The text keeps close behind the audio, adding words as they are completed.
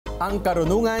Ang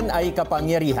karunungan ay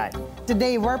kapangyarihan.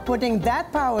 Today, we're putting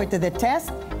that power to the test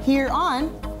here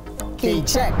on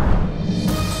KCHECK.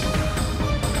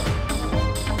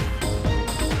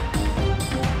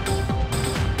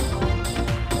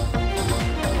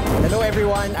 Hello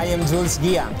everyone, I am Jules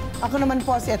Giang. Ako naman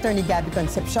po si Attorney Gabby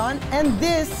Concepcion, and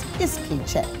this is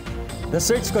KCHECK. The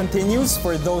search continues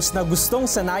for those na gustong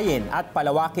sanayin at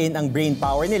palawakin ang brain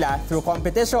power nila through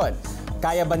competition.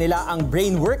 Kaya ba nila ang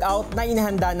brain workout na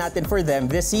inihanda natin for them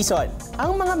this season?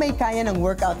 Ang mga may kaya ng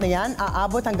workout na yan,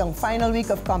 aabot hanggang final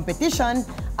week of competition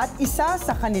at isa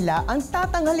sa kanila ang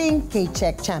tatanghaling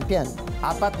KCHECK champion.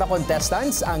 4 na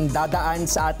contestants ang dadaan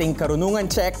sa ating Karunungan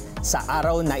Check sa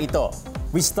araw na ito.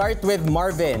 We start with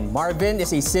Marvin. Marvin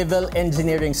is a civil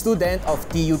engineering student of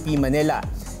TUP Manila.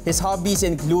 His hobbies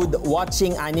include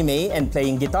watching anime and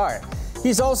playing guitar.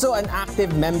 He's also an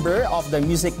active member of the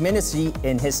music ministry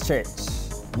in his church.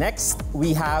 Next,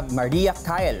 we have Maria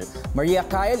Kyle. Maria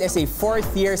Kyle is a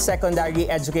 4th-year secondary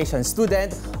education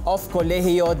student of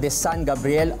Colegio de San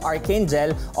Gabriel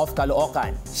Arcangel of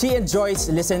Caloocan. She enjoys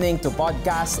listening to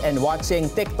podcasts and watching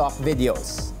TikTok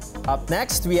videos. Up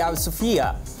next, we have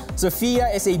Sofia.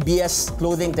 Sofia is a BS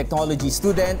Clothing Technology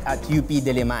student at UP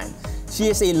Diliman. She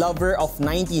is a lover of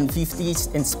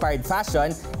 1950s inspired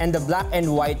fashion and the black and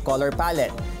white color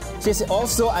palette. She's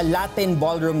also a Latin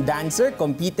ballroom dancer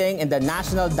competing in the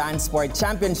National Dance Sport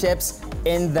Championships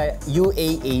in the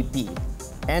UAAP.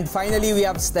 And finally, we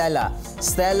have Stella.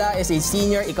 Stella is a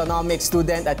senior economics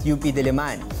student at UP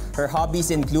Diliman. Her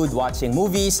hobbies include watching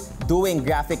movies, doing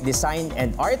graphic design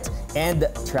and art, and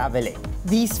traveling.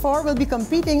 These 4 will be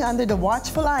competing under the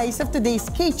watchful eyes of today's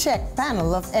KCHECK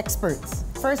panel of experts.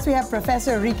 First, we have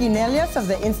Professor Ricky Nelias of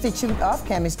the Institute of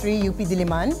Chemistry, UP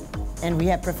Diliman. And we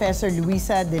have Professor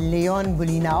Luisa de Leon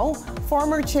Bulinao,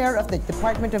 former chair of the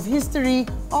Department of History,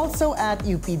 also at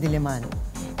UP Diliman.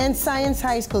 And science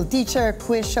high school teacher,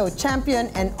 quiz show champion,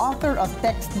 and author of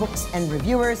textbooks and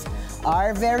reviewers,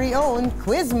 our very own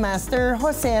Quizmaster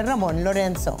Jose Ramon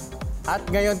Lorenzo. At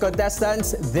ngayon,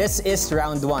 contestants, this is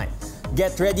round 1.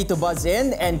 Get ready to buzz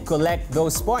in and collect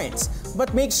those points.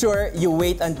 But make sure you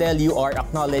wait until you are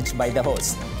acknowledged by the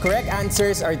host. Correct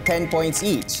answers are 10 points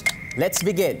each. Let's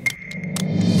begin.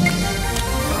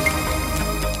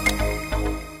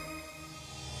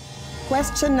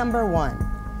 Question number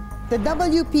 1. The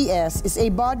WPS is a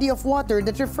body of water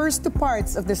that refers to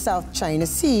parts of the South China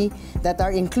Sea that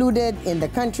are included in the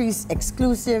country's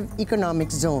exclusive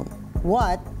economic zone.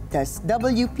 What does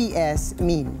WPS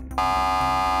mean?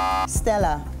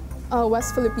 Stella.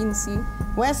 West Philippine Sea.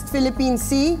 West Philippine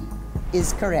Sea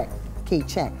is correct.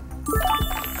 KCHECK.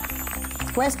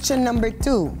 Question number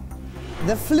 2.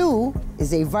 The flu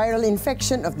is a viral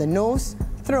infection of the nose,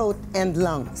 throat, and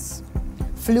lungs.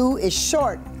 Flu is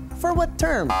short for what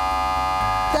term?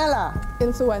 Stella.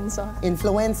 Influenza.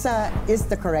 Influenza is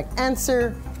the correct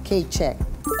answer. KCHECK.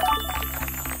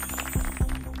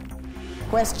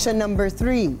 Question number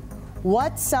 3.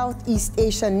 What Southeast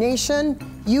Asian nation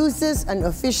uses an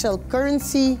official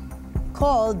currency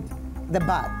called the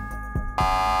baht?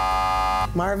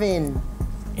 Marvin.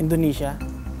 Indonesia.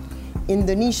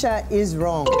 Indonesia is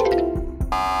wrong.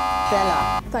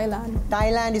 Stella. Thailand.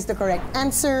 Thailand is the correct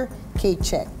answer.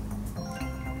 KCHECK.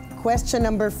 Question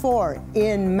number 4.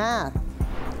 In math,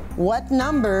 what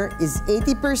number is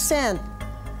 80%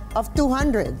 of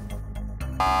 200?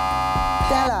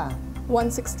 Stella.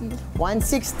 160.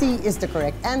 160 is the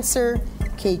correct answer.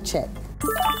 KCHECK.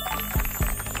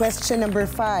 Question number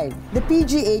 5. The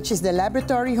PGH is the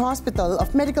laboratory hospital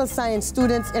of medical science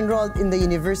students enrolled in the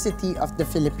University of the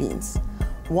Philippines.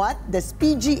 What does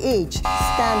PGH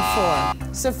stand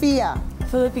for? Sophia.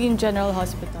 Philippine General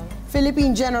Hospital.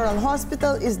 Philippine General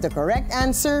Hospital is the correct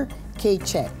answer.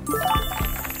 KCHECK.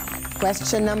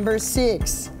 Question number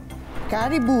 6.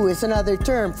 Caribou is another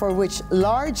term for which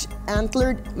large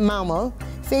antlered mammal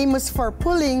famous for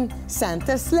pulling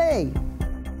Santa's sleigh.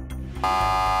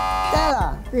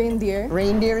 Stella. Reindeer.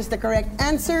 Reindeer is the correct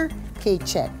answer.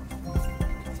 KCHECK.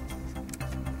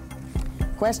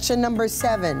 Question number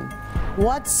 7.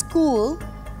 What school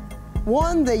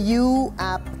won the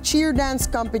UAP cheer dance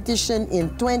competition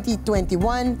in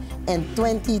 2021 and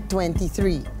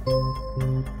 2023?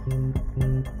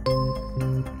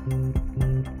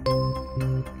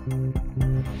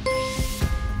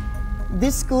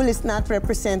 This school is not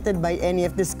represented by any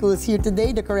of the schools here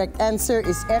today. The correct answer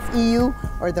is FEU,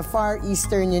 or the Far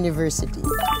Eastern University.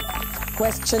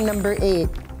 Question number 8.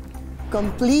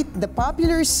 Complete the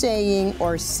popular saying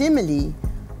or simile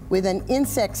with an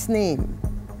insect's name.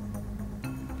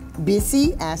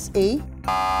 Busy as a...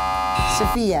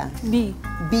 Sophia. B.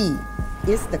 B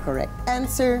is the correct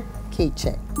answer.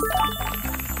 K-check.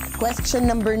 Question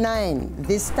number 9,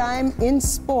 this time in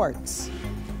sports.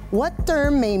 What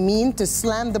term may mean to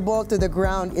slam the ball to the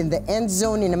ground in the end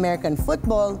zone in American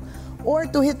football or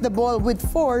to hit the ball with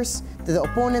force to the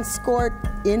opponent's court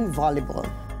in volleyball?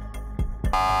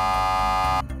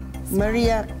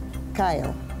 Maria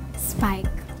Kyle. Spike.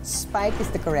 Spike is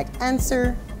the correct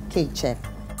answer. K-check.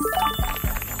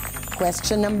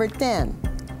 Question number 10.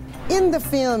 In the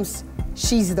films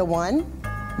She's the One,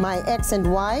 My X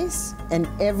and Y's, and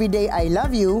Every Day I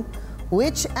Love You,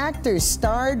 which actors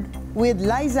starred with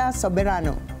Liza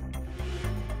Soberano?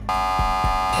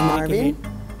 Marvin?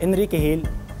 Enrique Hill.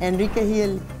 Enrique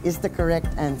Hill is the correct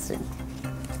answer.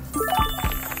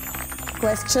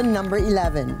 Question number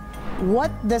 11.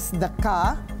 What does the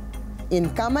Ka in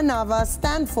Kamanava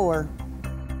stand for?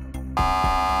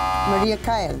 Maria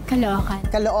Kyle. Caloocan.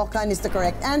 Caloocan is the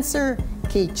correct answer.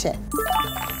 K-check.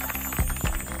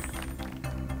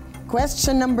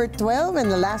 Question number 12 and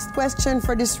the last question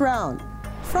for this round.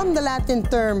 From the Latin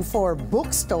term for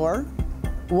bookstore,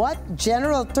 what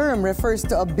general term refers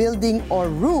to a building or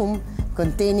room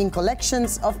containing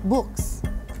collections of books?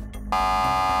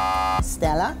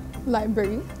 Stella?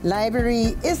 Library.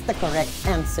 Library is the correct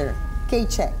answer.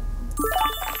 K-check.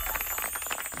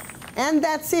 And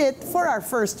that's it for our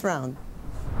first round.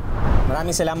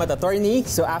 Maraming salamat, attorney.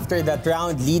 So after that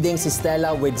round, leading si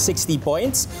Stella with 60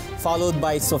 points, followed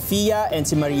by Sofia and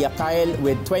si Maria Kyle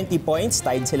with 20 points,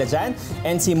 tied sila dyan.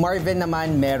 And si Marvin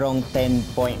naman merong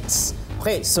 10 points.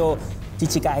 Okay, so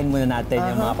chichikahin muna natin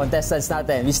yung mga contestants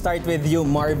natin. We start with you,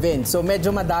 Marvin. So medyo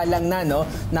madalang na, no,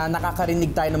 na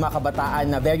nakakarinig tayo ng mga kabataan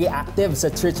na very active sa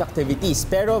church activities.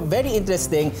 Pero very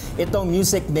interesting itong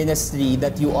music ministry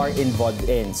that you are involved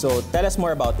in. So tell us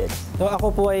more about it. So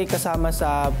ako po ay kasama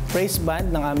sa praise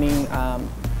band ng aming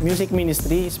music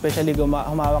ministry. Especially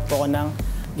humawak po ako ng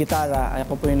gitara.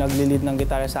 Ako po yung nagli-lead ng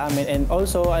gitara sa amin. And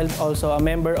also, I'm also a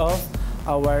member of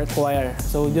our choir.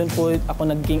 So yun po ako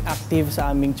naging active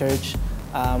sa aming church.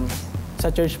 Sa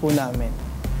church po namin.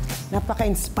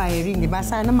 Napaka-inspiring, di ba?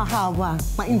 Sana mahawa,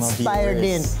 ma-inspire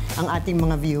din ang ating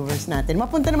mga viewers natin.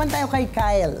 Mapunta naman tayo kay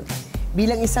Kyle.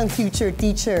 Bilang isang future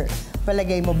teacher,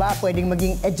 palagay mo ba pwedeng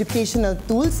maging educational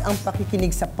tools ang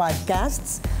pakikinig sa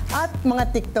podcasts at mga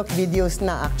TikTok videos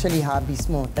na actually hobbies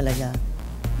mo talaga?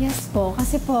 Yes po,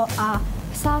 kasi po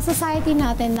sa society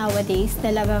natin nowadays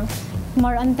talagang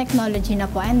more on technology na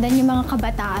po. And then yung mga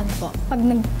kabataan po, pag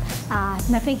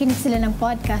nakikinig sila ng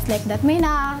podcast like that, may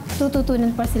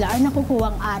natututunan po sila or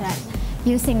nakukuhang aral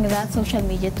using that social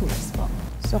media tools po.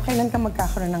 So, kailan ka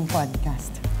magkakaroon ng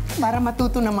podcast? Para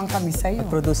matuto naman kami sa'yo.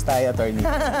 Produce tayo, attorney.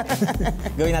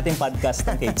 Gawin natin podcast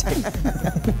ng KCHECK.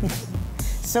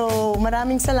 So,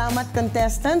 maraming salamat,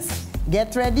 contestants.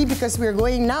 Get ready because we're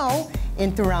going now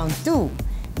into round 2.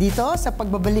 Dito sa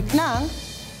pagbabalik ng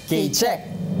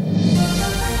KCHECK.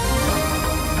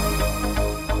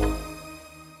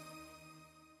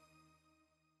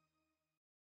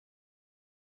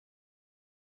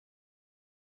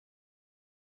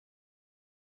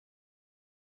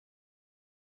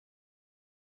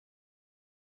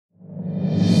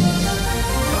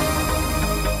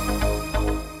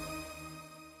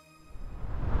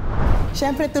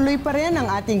 Siyempre, tuloy pa rin ang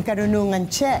ating Karunungan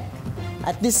Check.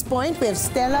 At this point, we have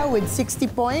Stella with 60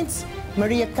 points,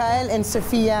 Maria Kyle and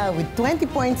Sofia with 20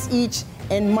 points each,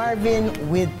 and Marvin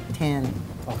with 10.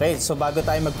 Okay, so bago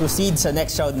tayo mag-proceed sa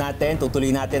next round natin, tutuloy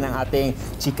natin ang ating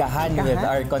chikahan with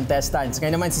our contestants.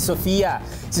 Ngayon naman si Sofia.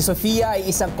 Si Sofia ay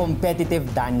isang competitive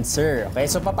dancer. Okay,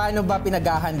 so paano ba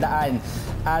pinaghahandaan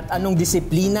at anong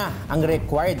disiplina ang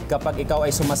required kapag ikaw ay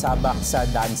sumasabak sa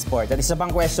dance sport? At isa pang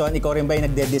question, ikaw rin ba yung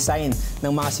nagde-design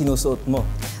ng mga sinusuot mo?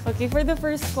 Okay, for the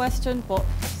first question po,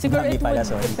 siguro it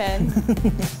would depend.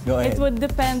 Go ahead. It would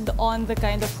depend on the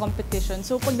kind of competition.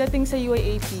 So pagdating sa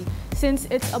UAAP, since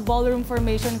it's a ballroom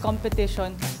formation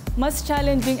competition, mas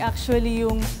challenging actually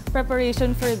yung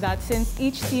preparation for that since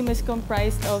each team is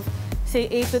comprised of say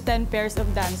 8 to 10 pairs of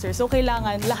dancers. So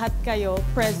kailangan lahat kayo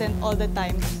present all the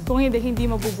time. Kung hindi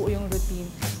mabubuo yung routine.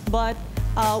 But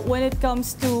when it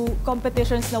comes to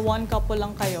competitions na one couple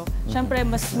lang kayo, syempre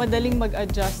mas madaling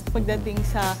mag-adjust pagdating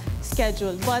sa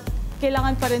schedule. But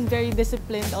kailangan pa rin very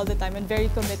disciplined all the time and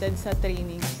very committed sa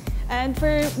training. And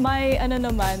for my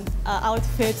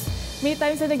outfits, may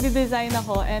times na nagde-design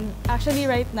ako, and actually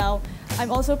right now,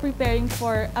 I'm also preparing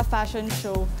for a fashion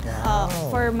show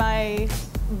for my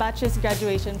batch's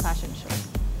graduation fashion show.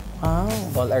 Wow.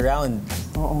 All around.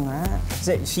 Oo nga.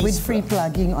 She's with free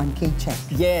plugging on KCHECK.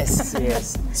 Yes,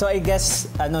 yes. So I guess,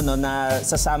 na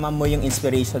sasama mo yung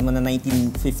inspiration mo na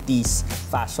 1950s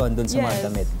fashion dun sa mga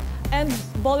damit. And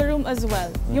ballroom as well.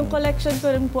 Yung collection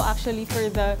ko rin po actually for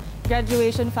the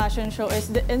graduation fashion show is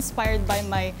inspired by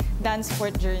my dance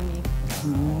sport journey.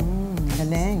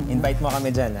 Galing. Invite mo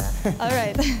kami dyan, ha?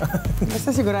 Alright.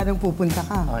 Basta siguradong pupunta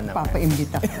ka. Oo naman.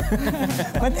 Papaimbita ka.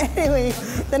 But anyway,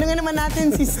 tanungin naman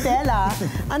natin si Stella.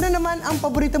 Ano naman ang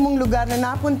paborito mong lugar na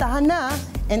napuntahan na?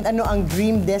 And ano ang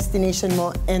dream destination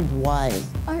mo and why?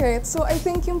 Alright, so I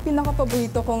think yung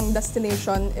pinaka-paborito kong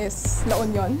destination is La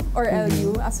Union, or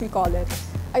LU as we call it.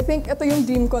 I think ito yung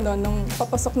dream ko noon, nung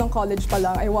papasok ng college pa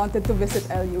lang, I wanted to visit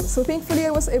LU. So thankfully,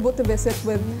 I was able to visit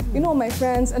with, my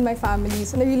friends and my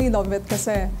families, and I really love it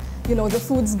kasi, the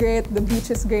food's great, the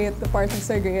beach is great, the parties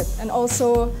are great, and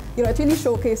also, it really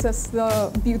showcases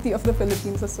the beauty of the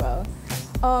Philippines as well.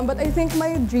 But I think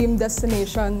my dream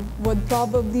destination would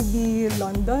probably be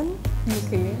London,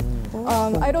 UK.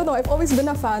 I don't know, I've always been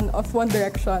a fan of One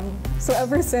Direction. So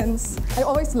ever since, I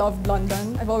always loved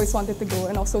London. I've always wanted to go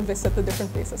and also visit the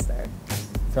different places there.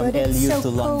 From But it's LU so to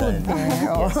London. cold there.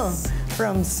 Yes.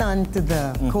 From sun to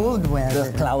the cold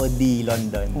weather. The cloudy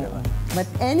London. Diba? But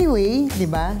anyway, di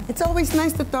ba? It's always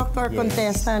nice to talk to our Yes.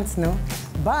 contestants, no?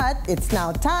 But it's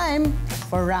now time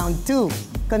for round 2.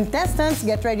 Contestants,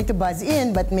 get ready to buzz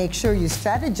in, but make sure you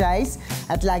strategize.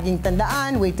 At laging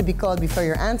tandaan, wait to be called before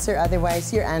your answer,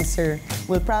 otherwise your answer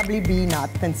will probably be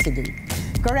not considered.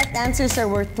 Correct answers are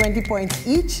worth 20 points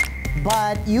each,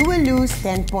 but you will lose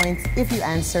 10 points if you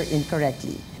answer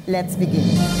incorrectly. Let's begin.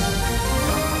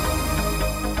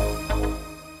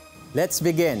 Let's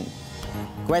begin.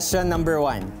 Question number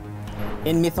 1.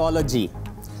 In mythology,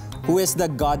 who is the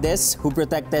goddess who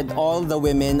protected all the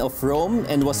women of Rome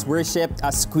and was worshipped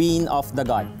as queen of the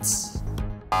gods?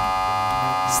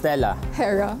 Stella.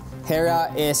 Hera. Hera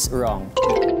is wrong.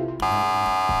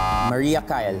 Maria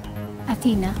Kyle.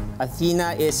 Athena.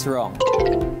 Athena is wrong.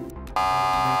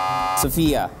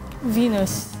 Sophia.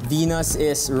 Venus. Venus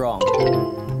is wrong.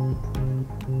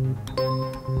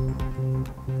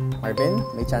 Marvin,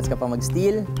 may chance ka pa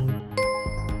mag-steal.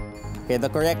 Okay, the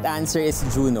correct answer is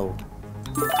Juno.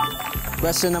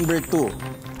 Question number 2.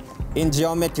 In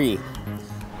geometry,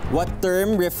 what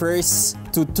term refers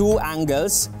to two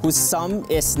angles whose sum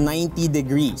is 90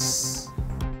 degrees?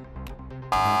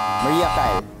 Maria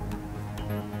Kyle.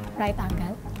 Right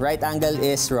angle. Right angle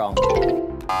is wrong.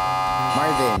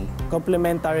 Marvin.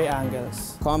 Complementary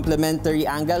angles. Complementary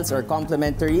angles or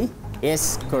complementary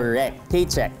is correct.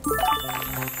 KCHECK.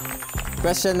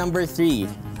 Question number 3.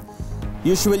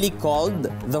 Usually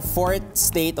called the fourth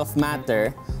state of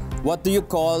matter, what do you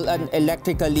call an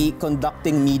electrically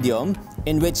conducting medium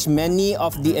in which many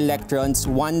of the electrons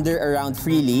wander around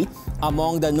freely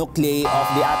among the nuclei of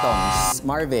the atoms?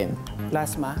 Marvin.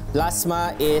 Plasma.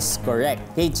 Plasma is correct.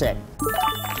 KCHECK.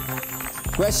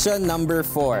 Question number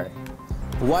 4.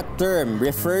 What term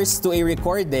refers to a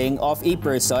recording of a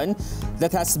person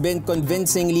that has been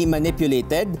convincingly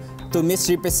manipulated to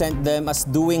misrepresent them as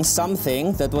doing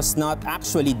something that was not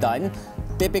actually done,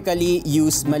 typically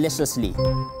used maliciously?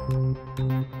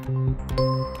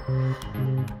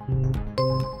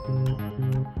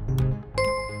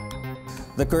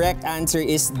 The correct answer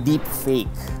is deep fake.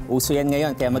 Uso yan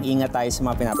ngayon, kaya mag-ingat tayo sa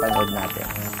mga pinapanood natin.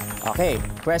 Okay,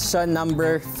 question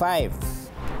number 5.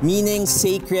 Meaning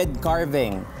sacred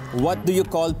carving. What do you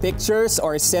call pictures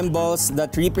or symbols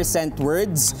that represent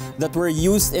words that were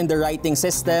used in the writing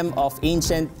system of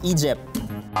ancient Egypt?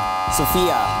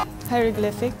 Sophia.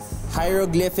 Hieroglyphics.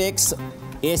 Hieroglyphics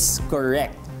is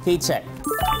correct. KCHECK.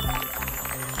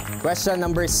 Question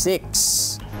number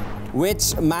 6.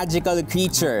 Which magical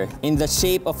creature in the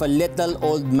shape of a little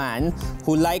old man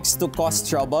who likes to cause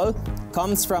trouble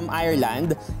comes from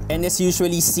Ireland and is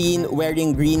usually seen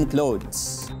wearing green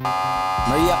clothes?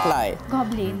 Maria Cly.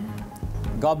 Goblin.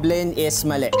 Goblin is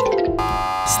mali.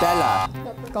 Stella.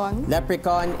 Leprechaun.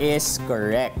 Leprechaun is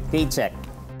correct. KCHECK.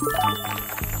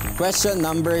 Question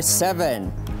number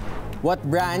 7. What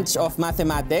branch of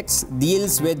mathematics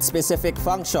deals with specific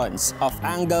functions of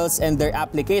angles and their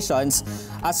applications,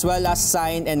 as well as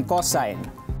sine and cosine?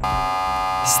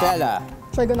 Stella.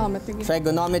 Trigonometry.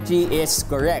 Trigonometry is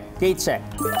correct. KCHECK.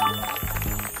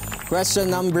 Question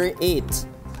number 8.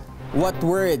 What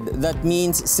word that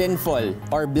means sinful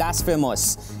or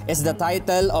blasphemous is the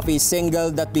title of a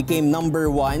single that became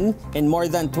number 1 in more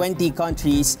than 20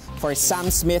 countries for Sam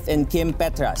Smith and Kim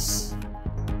Petras?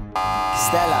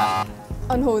 Stella.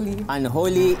 Unholy.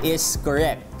 Unholy is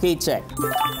correct. KCHECK.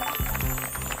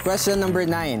 Question number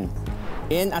 9.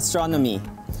 In astronomy,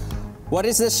 what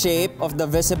is the shape of the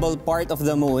visible part of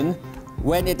the moon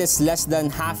when it is less than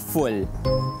half full?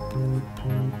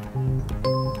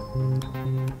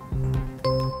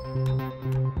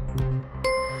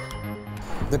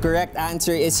 The correct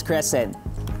answer is crescent.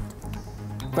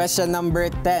 Question number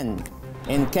 10.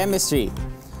 in chemistry.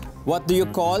 What do you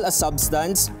call a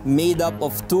substance made up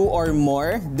of two or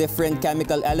more different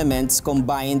chemical elements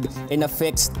combined in a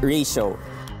fixed ratio?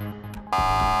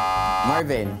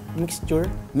 Marvin. Mixture.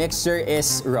 Mixture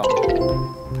is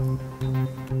wrong.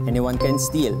 Anyone can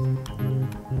steal.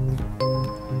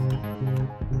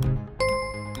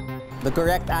 The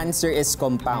correct answer is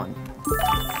compound.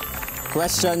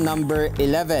 Question number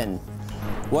 11.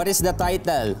 What is the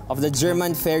title of the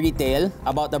German fairy tale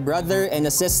about a brother and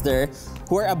a sister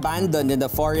who are abandoned in the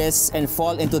forest and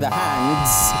fall into the hands?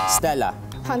 Stella.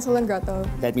 Hansel and Gretel.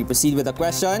 Let me proceed with the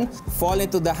question. Fall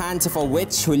into the hands of a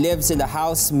witch who lives in a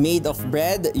house made of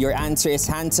bread. Your answer is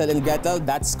Hansel and Gretel.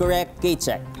 That's correct.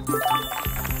 KCHECK.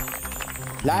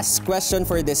 Last question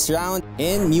for this round.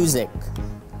 In music,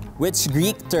 which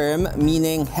Greek term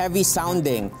meaning heavy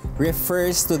sounding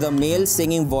refers to the male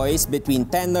singing voice between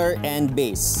tenor and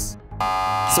bass?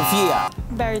 Sophia.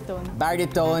 Baritone.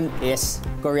 Baritone is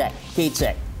correct.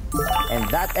 KCHECK. And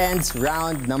that ends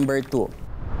round number 2.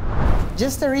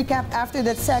 Just to recap, after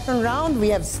that second round, we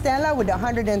have Stella with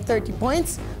 130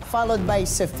 points, followed by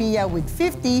Sophia with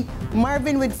 50,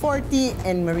 Marvin with 40,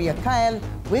 and Maria Kyle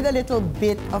with a little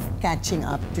bit of catching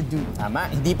up to do. Tama,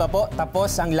 hindi pa po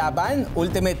tapos ang laban.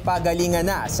 Ultimate pagalingan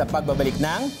na sa pagbabalik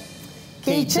ng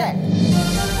KCHECK.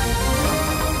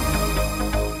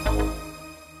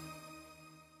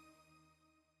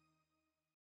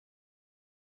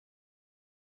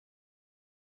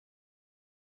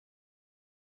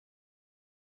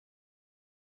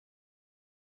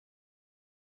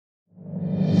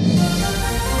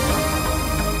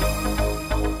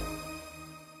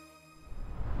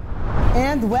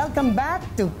 And welcome back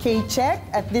to KCHECK.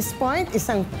 At this point,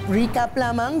 isang recap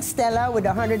lamang. Stella with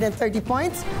 130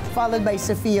 points, followed by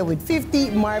Sophia with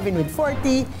 50, Marvin with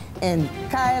 40, and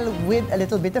Kyle with a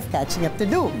little bit of catching up to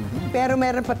do. Pero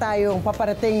meron pa tayong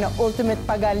paparating na ultimate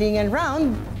pagalingan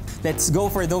round. Let's go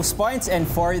for those points and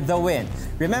for the win.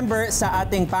 Remember, sa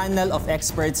ating panel of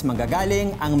experts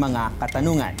manggagaling ang mga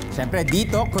katanungan. Siyempre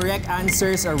dito, correct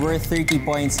answers are worth 30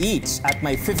 points each at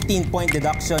may 15-point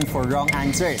deduction for wrong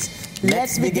answers.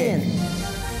 Let's begin.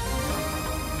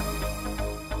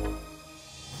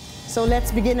 So let's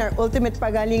begin our ultimate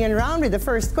pagalingan round with the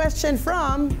first question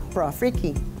from Prof.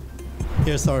 Ricky.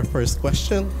 Here's our first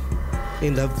question.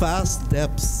 In the vast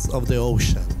depths of the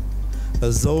ocean, a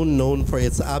zone known for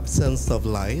its absence of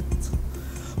light,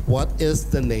 what is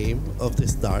the name of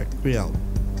this dark realm?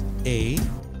 A.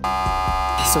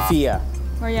 Sophia.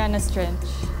 Mariana's Trench.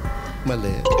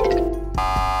 Mali.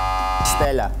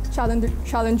 Stella.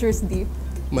 Challenger's Deep.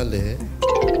 Mali.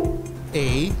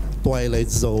 A. Twilight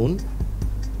Zone.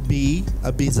 B.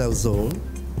 Abyssal Zone.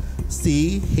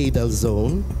 C. Hadal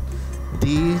Zone.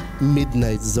 D.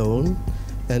 Midnight Zone.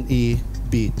 And E.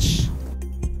 Beach.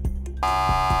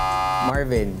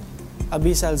 Marvin.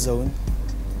 Abyssal Zone.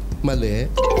 Mali.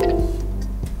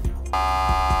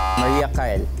 Maria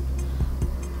Kyle.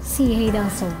 Si Hadal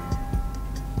Zone.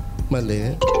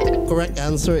 Mali. Correct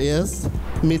answer is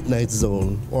Midnight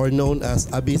Zone, or known as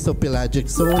Abyssopelagic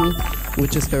Zone,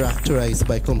 which is characterized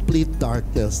by complete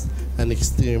darkness and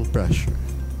extreme pressure.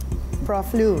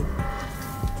 Prof. Lou.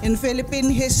 In Philippine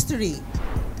history,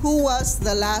 who was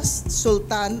the last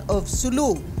Sultan of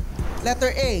Sulu?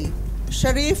 Letter A,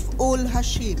 Sharif ul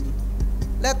Hashim.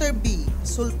 Letter B,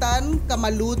 Sultan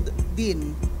Kamalud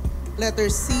Din. Letter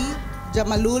C,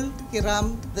 Jamalul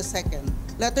Kiram II.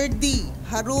 Letter D,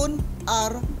 Harun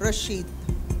R. Rashid.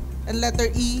 And letter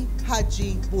E,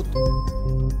 Haji Buto.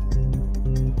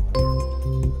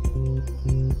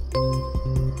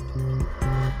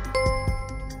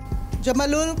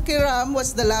 Jamalul Kiram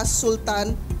was the last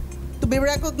sultan to be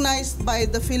recognized by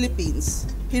the Philippines.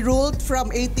 He ruled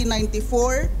from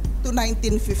 1894 to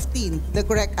 1915. The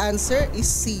correct answer is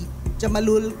C,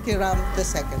 Jamalul Kiram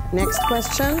II. Next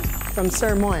question from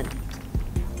Sir Mon.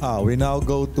 We now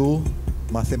go to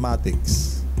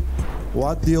mathematics.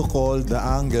 What do you call the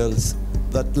angles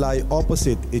that lie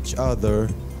opposite each other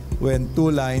when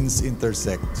two lines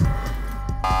intersect?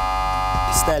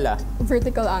 Stella.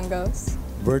 Vertical angles.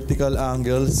 Vertical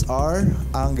angles are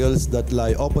angles that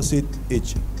lie opposite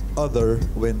each other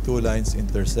when two lines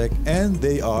intersect, and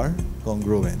they are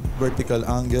congruent. Vertical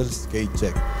angles,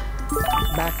 KCHECK.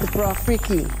 Back to Prof.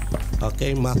 Ricky.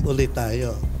 Okay, math ulit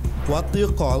tayo. What do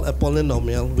you call a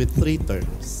polynomial with three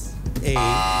terms? A.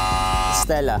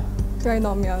 Stella.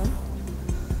 Trinomial.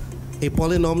 A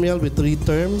polynomial with three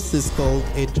terms is called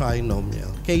a trinomial.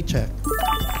 KCHECK.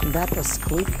 That was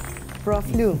quick. Prof.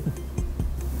 Lou.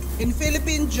 In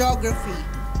Philippine geography,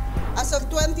 as of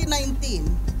 2019,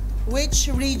 which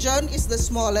region is the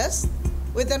smallest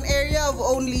with an area of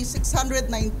only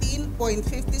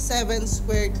 619.57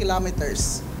 square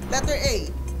kilometers? Letter A,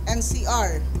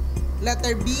 NCR.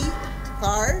 Letter B,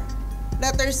 CAR.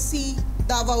 Letter C,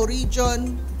 Davao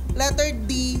Region. Letter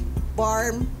D,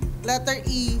 BARM. Letter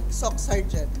E, SOC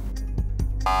Sergeant.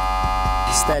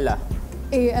 Stella.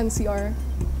 A, NCR.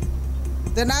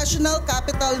 The National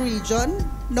Capital Region,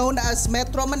 known as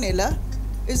Metro Manila,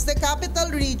 is the capital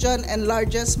region and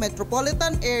largest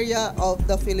metropolitan area of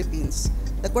the Philippines.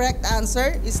 The correct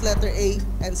answer is letter A,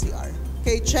 NCR.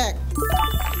 KCHECK.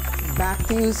 Back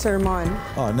to you, Sir Mon.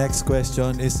 Next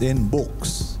question is in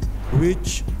books.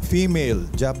 Which female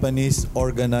Japanese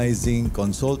organizing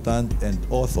consultant and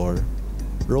author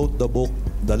wrote the book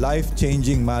The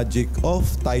Life-Changing Magic of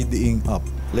Tidying Up?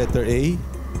 Letter A,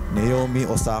 Naomi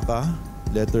Osaka.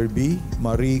 Letter B,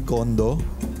 Marie Kondo.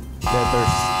 Letter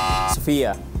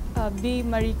Sophia. B,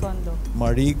 Marie Kondo.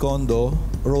 Marie Kondo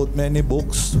wrote many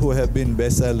books who have been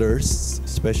bestsellers,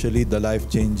 especially The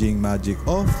Life-Changing Magic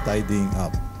of Tidying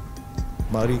Up.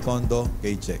 Marie Kondo,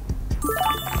 KCHECK.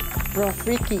 Prof.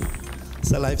 Ricky.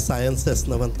 Sa life sciences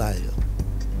naman tayo.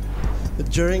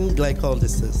 During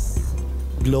glycolysis,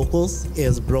 glucose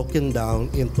is broken down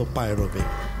into pyruvate.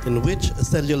 In which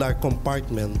cellular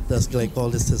compartment does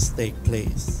glycolysis take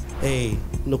place? A,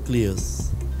 nucleus.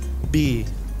 B,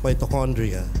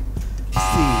 mitochondria.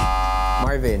 C,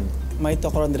 Marvin.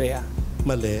 Mitochondria.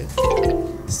 mali.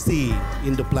 C,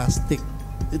 endoplasmic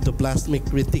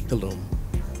reticulum.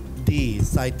 D,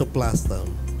 cytoplasm.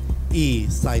 E,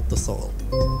 cytosol.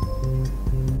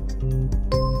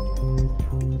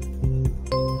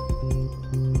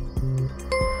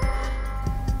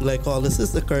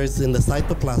 Glycolysis occurs in the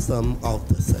cytoplasm of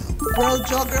the cell. World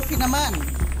Geography naman.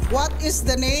 What is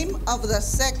the name of the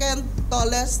second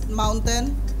tallest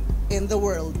mountain in the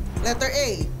world? Letter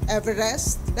A,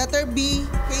 Everest. Letter B,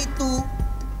 K2.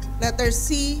 Letter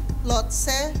C,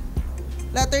 Lhotse.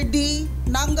 Letter D,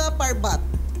 Nanga Parbat.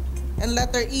 And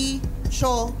letter E,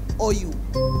 Cho Oyu.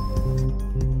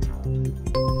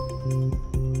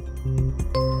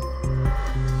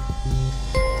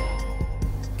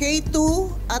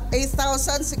 K2 at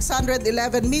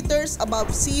 8,611 meters above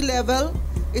sea level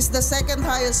is the second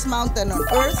highest mountain on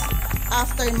Earth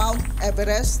after Mount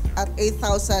Everest at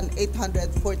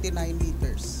 8,849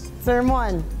 meters. Sir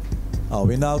Mon.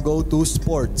 We now go to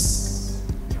sports.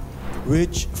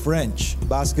 Which French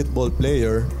basketball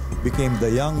player became the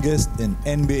youngest in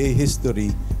NBA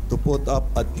history to put up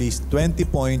at least 20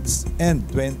 points and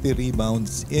 20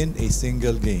 rebounds in a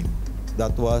single game?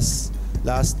 That was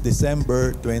last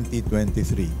December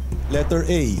 2023. Letter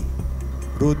A,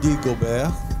 Rudy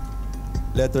Gobert.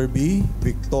 Letter B,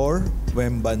 Victor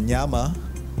Wembanyama.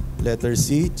 Letter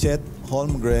C, Chet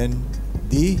Holmgren.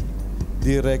 D,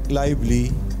 Derek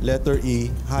Lively. Letter E,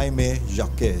 Jaime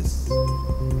Jaquez.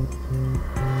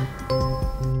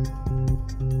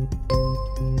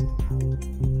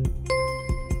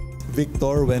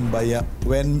 Victor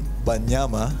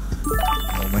Wembanyama.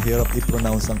 Mahirap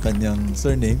i-pronounce ang kanyang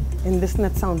surname. And does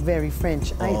not sound very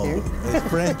French either.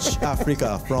 French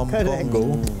Africa from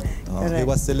Congo. He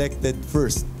was selected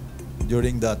first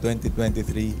during the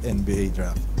 2023 NBA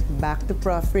draft. Back to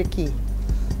Prof. Ricky.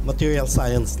 Material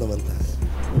science naman tayo.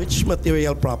 Which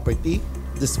material property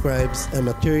describes a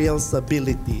material's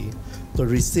ability to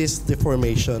resist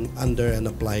deformation under an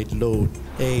applied load?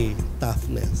 A,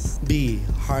 toughness. B,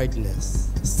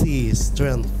 hardness. C,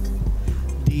 strength.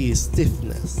 D,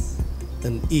 stiffness.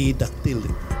 And E,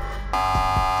 ductility.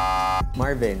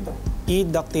 Marvin. E,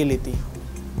 ductility.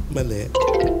 Mali.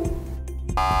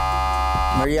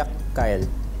 Maria Kyle.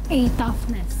 A,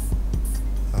 toughness.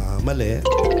 Mali.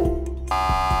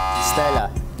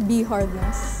 Stella. B,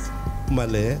 hardness.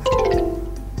 Mali.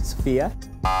 Sophia.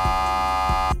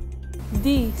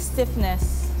 D,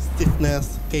 stiffness.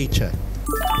 Stiffness, KCHECK.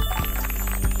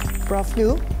 Prof.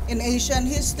 Liu. In Asian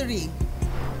history,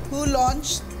 who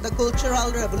launched the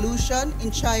Cultural Revolution in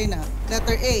China?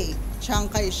 Letter A, Chiang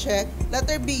Kai-shek.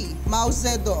 Letter B, Mao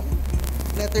Zedong.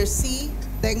 Letter C,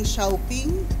 Deng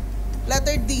Xiaoping.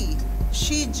 Letter D,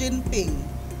 Xi Jinping.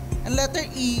 And letter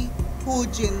E, Hu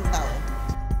Jintao.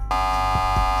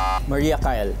 Maria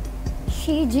Kyle.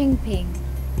 Xi Jinping.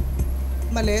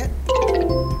 Mali.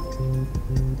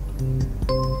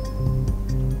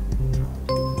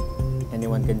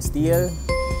 Anyone can steal.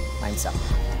 Time's up.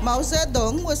 Mao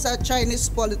Zedong was a Chinese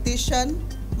politician,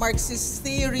 Marxist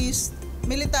theorist,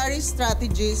 military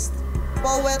strategist,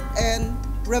 poet, and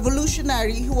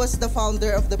revolutionary who was the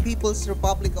founder of the People's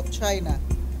Republic of China.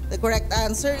 The correct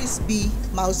answer is B,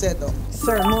 Mao Zedong.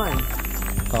 Sir Mon.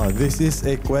 This is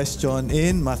a question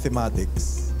in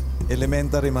mathematics.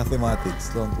 Elementary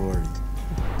mathematics, don't worry.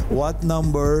 What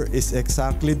number is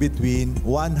exactly between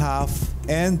 1/2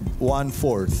 and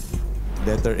 1/4?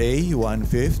 Letter A,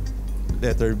 1/5.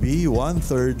 Letter B,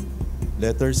 1/3.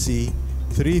 Letter C,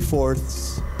 3/4.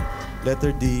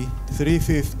 Letter D,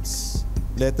 3/5.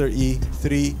 Letter E,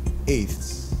 3/8.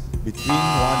 Between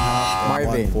 1/2 and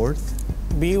Marvin. 1/4.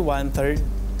 B, 1/3.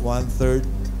 1/3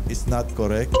 is not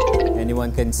correct.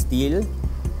 Anyone can steal?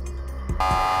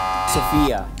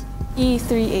 Sophia. E,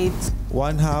 3/8.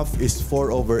 1/2 is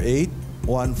 4/8.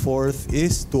 1/4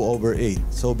 is 2/8.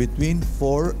 So between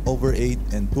 4/8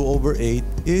 and 2/8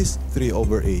 is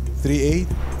 3/8. 3/8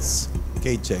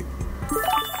 KCHECK.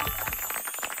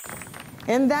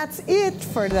 And that's it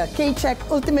for the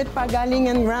KCHECK Ultimate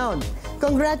Pagalingan round.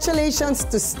 Congratulations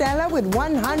to Stella with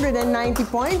 190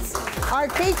 points, our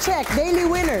KCHECK daily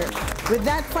winner. With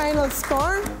that final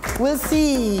score, we'll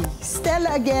see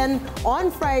Stella again on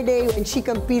Friday when she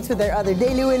competes with her other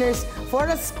daily winners for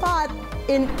a spot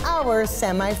in our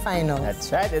semifinals.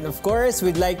 That's right. And of course,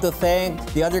 we'd like to thank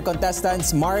the other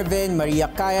contestants, Marvin, Maria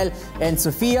Kyle, and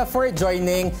Sophia for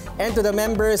joining, and to the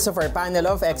members of our panel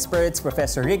of experts,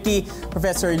 Professor Ricky,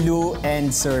 Professor Lou,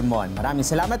 and Sir Mon. Maraming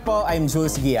salamat po. I'm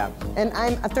Jules Gia. And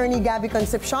I'm Attorney Gabby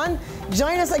Concepcion.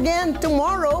 Join us again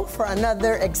tomorrow for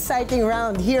another exciting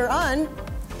round here on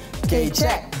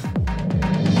KCHECK.